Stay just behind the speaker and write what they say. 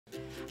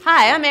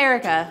Hi, I'm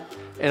Erica.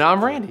 And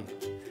I'm Randy.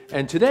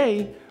 And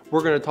today,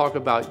 we're going to talk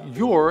about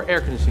your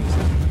air conditioning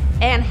system.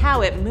 And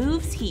how it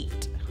moves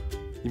heat.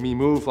 You mean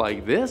move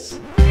like this?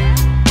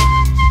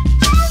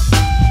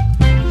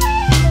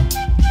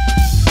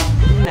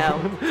 No,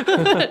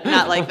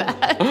 not like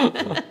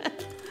that.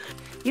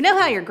 You know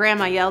how your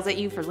grandma yells at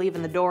you for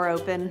leaving the door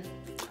open?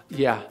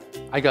 Yeah,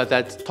 I got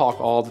that talk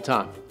all the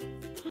time.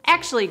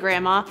 Actually,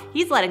 Grandma,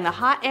 he's letting the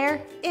hot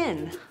air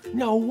in.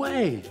 No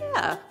way.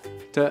 Yeah.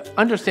 To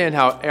understand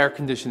how air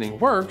conditioning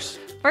works,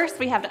 First,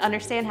 we have to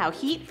understand how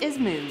heat is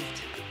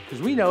moved.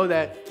 because we know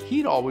that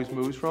heat always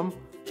moves from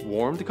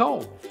warm to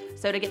cold.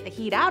 So to get the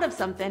heat out of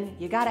something,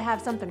 you gotta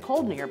have something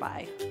cold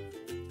nearby.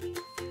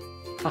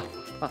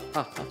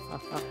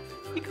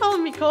 You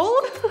calling me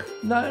cold?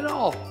 Not at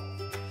all.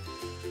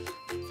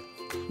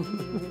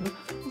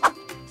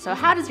 So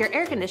how does your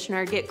air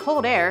conditioner get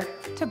cold air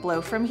to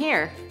blow from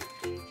here?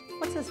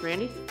 What's this,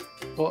 Randy?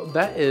 Well,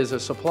 that is a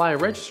supply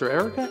register,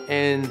 Erica,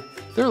 and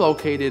they're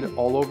located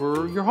all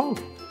over your home.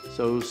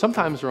 So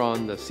sometimes they're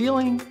on the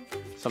ceiling,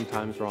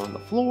 sometimes they're on the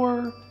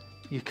floor.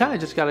 You kind of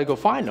just got to go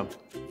find them.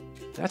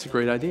 That's a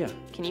great idea.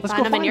 Can you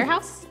find them in your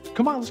house?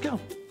 Come on, let's go.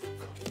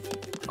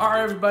 All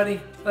right, everybody,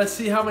 let's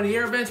see how many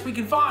air vents we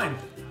can find.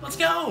 Let's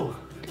go.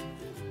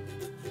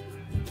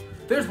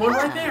 There's one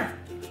right there.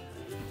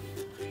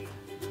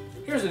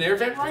 Here's an air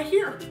vent right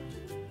here.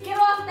 Get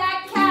off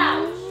that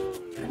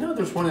couch! I know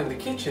there's one in the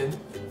kitchen.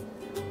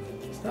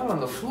 It's not on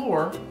the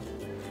floor.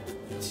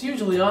 It's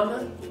usually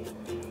on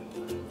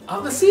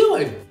the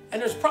ceiling. And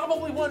there's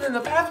probably one in the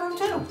bathroom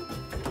too.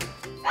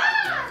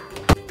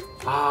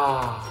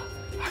 Ah,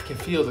 I can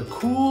feel the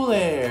cool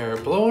air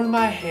blowing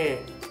my hair.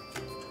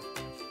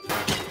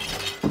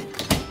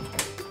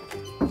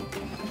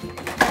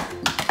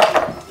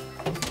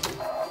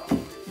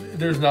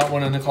 There's not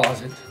one in the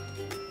closet.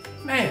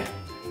 Man,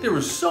 there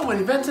were so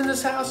many vents in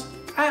this house,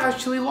 I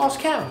actually lost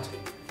count.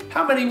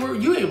 How many were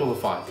you able to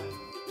find?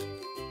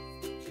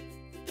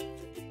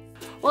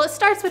 Well, it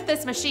starts with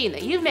this machine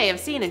that you may have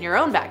seen in your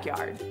own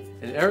backyard.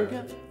 And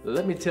Erica,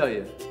 let me tell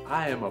you,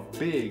 I am a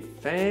big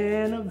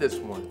fan of this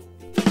one.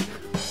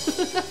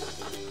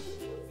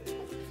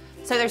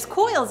 So there's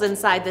coils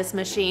inside this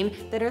machine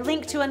that are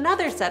linked to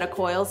another set of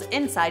coils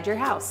inside your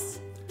house.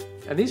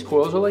 And these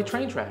coils are like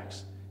train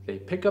tracks. They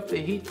pick up the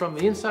heat from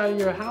the inside of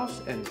your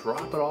house and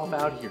drop it off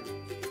out here.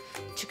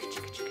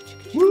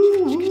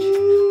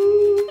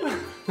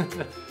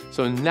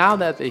 So now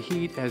that the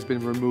heat has been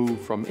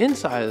removed from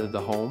inside of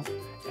the home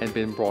and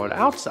been brought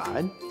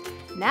outside,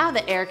 Now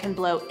the air can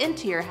blow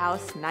into your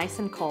house nice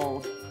and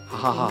cold. ha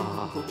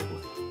ha ha.